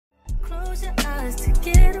was to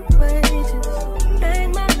get away, just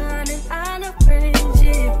bang my line and I'll arrange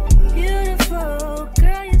it. Beautiful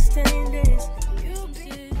girl, you're stainless. You be,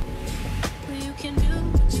 well, you can do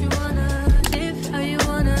what you wanna, live how you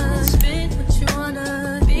wanna, spin what you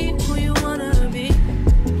wanna, be who you wanna be.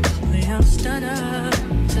 We don't stutter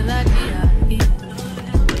till I die.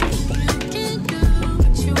 You can do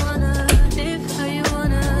what you wanna, live how you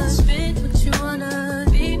wanna, spin what you wanna,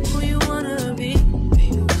 be who you wanna be.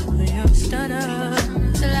 We don't stutter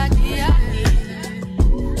till I die.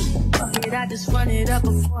 Fuck it, I just run it up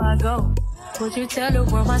before I go. Would you tell the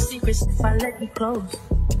world my secrets if I let you close?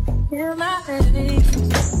 Yeah, my baby,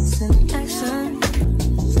 some action.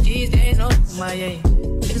 These days, oh my, yeah,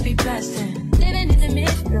 niggas be blasting. Living in the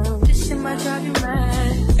middle, this shit might drive you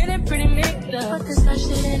mad. Feeling pretty mixed up, but this life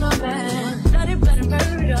shit ain't all bad. Bloody, bloody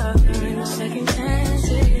murder, there ain't no second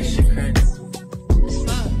chances.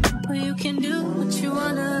 Well, you can do what you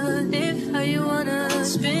wanna, live how you wanna,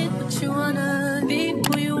 spin what you wanna, be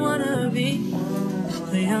who you wanna be.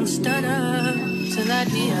 We don't stutter till I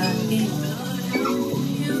die.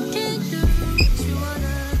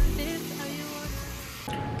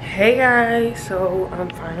 Hey guys, so I'm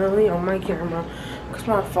finally on my camera because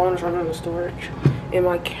my phone is running out of storage and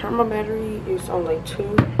my camera battery is on like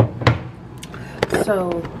 2.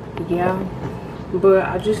 So yeah, but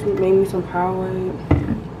I just made me some Powerade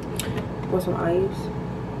with some ice.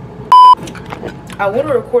 I would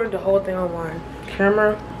have recorded the whole thing on my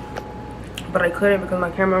camera, but I couldn't because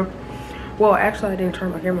my camera, well, actually I didn't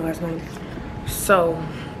turn my camera last night, so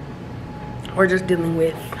we're just dealing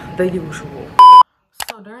with the usual.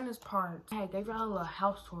 During this part, I gave y'all a little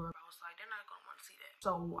house tour. I was like, they're not gonna want to see that,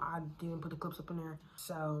 so I didn't put the clips up in there.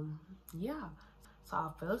 So yeah, so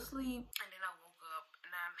I fell asleep and then I woke up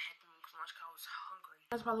and I'm heading to lunch because I was hungry. You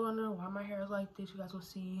guys probably wondering why my hair is like this. You guys will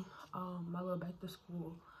see my little back to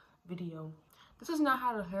school video. This is not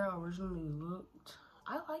how the hair originally looked.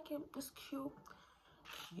 I like it. It's cute.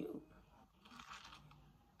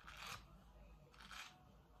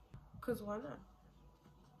 Cause why not?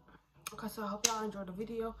 Okay, so I hope y'all enjoyed the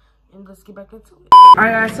video and let's get back into it.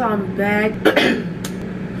 Alright guys, so I'm back.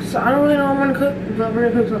 So I don't really know what I'm gonna cook, but we're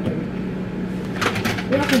gonna cook something.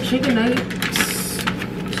 We got some chicken nuggets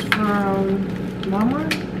from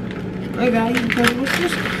Walmart. Great value, because it's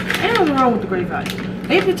just, ain't nothing wrong with the Great Value.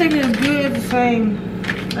 They be taking as good as the same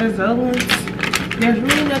as the other ones. There's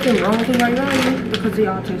really nothing wrong with the Great Value because they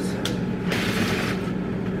all taste.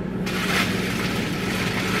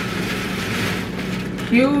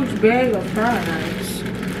 Huge bag of fries.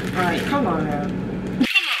 Alright, come on now. Come on.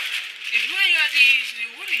 If you ain't got these, then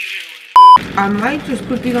what are you doing? I might just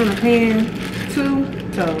put these on the pan too.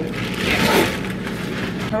 So, yeah.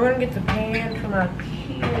 I'm gonna get the pan from up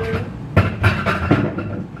here.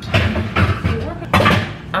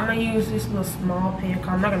 I'm gonna use this little small pan because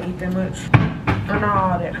I'm not gonna eat that much. I'm not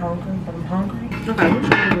all that hungry, but I'm hungry. Okay, what's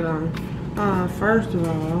going on? First of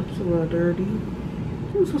all, it's a little dirty.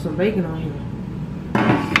 Let's put some bacon on here.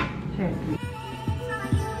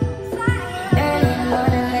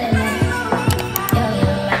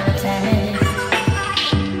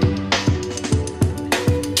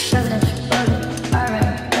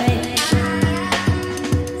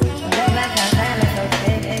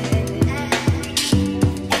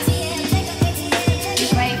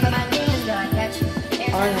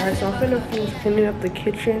 Alright, so I'm finna finish cleaning up the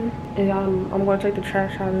kitchen and I'm gonna take the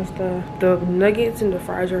trash out and stuff. The nuggets and the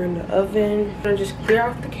fries are in the oven. I'm gonna just clear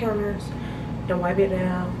off the counters and wipe it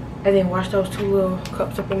down and then wash those 2 little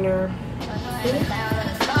cups up in there.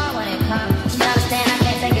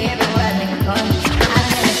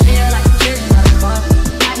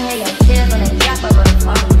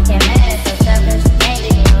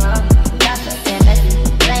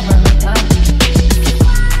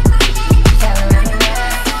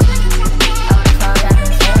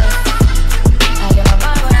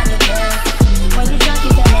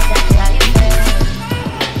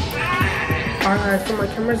 Alright, so my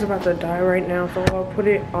camera's about to die right now, so I'll put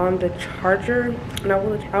it on the charger and I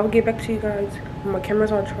will get back to you guys when my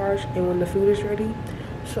camera's on charge and when the food is ready.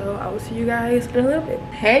 So I will see you guys in a little bit.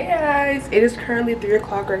 Hey guys, it is currently 3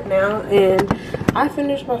 o'clock right now and I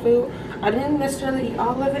finished my food. I didn't necessarily eat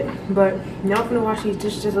all of it, but now I'm gonna wash these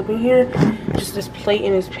dishes up in here. Just this plate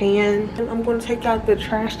and this pan. And I'm gonna take out the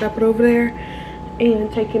trash, dump it over there,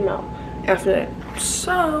 and take him out after that.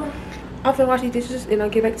 So I'm gonna wash these dishes and I'll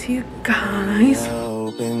get back to you guys.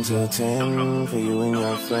 open till 10 for you and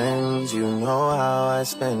your friends. You know how I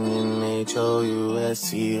spend in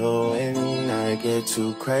HOUSTON. I get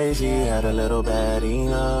too crazy, had a little bad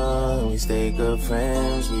enough. We stay good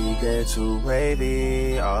friends, we get too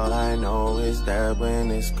wavy. All I know is that when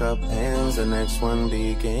this cup ends, the next one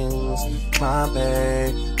begins. My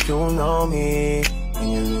babe, you know me,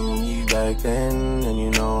 and you knew me back then, and you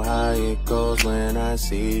know how it goes when I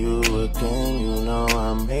see you again. You know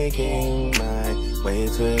I'm making my way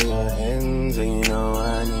to your ends, and you know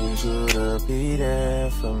I need you to be there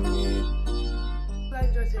for me. If you guys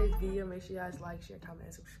enjoyed today's video, make sure you guys like, share, comment,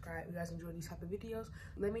 and subscribe. If you guys enjoy these type of videos,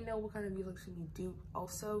 let me know what kind of videos should we do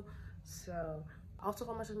also. So also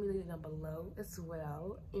comment on me down below as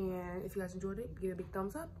well. And if you guys enjoyed it, give it a big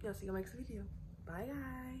thumbs up. Y'all see you in the next video. Bye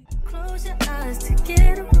guys. Close your eyes to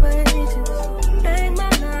get away. Just bang my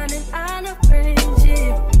line and I'll arrange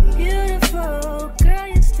it. Beautiful girl,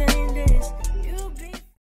 you stainless.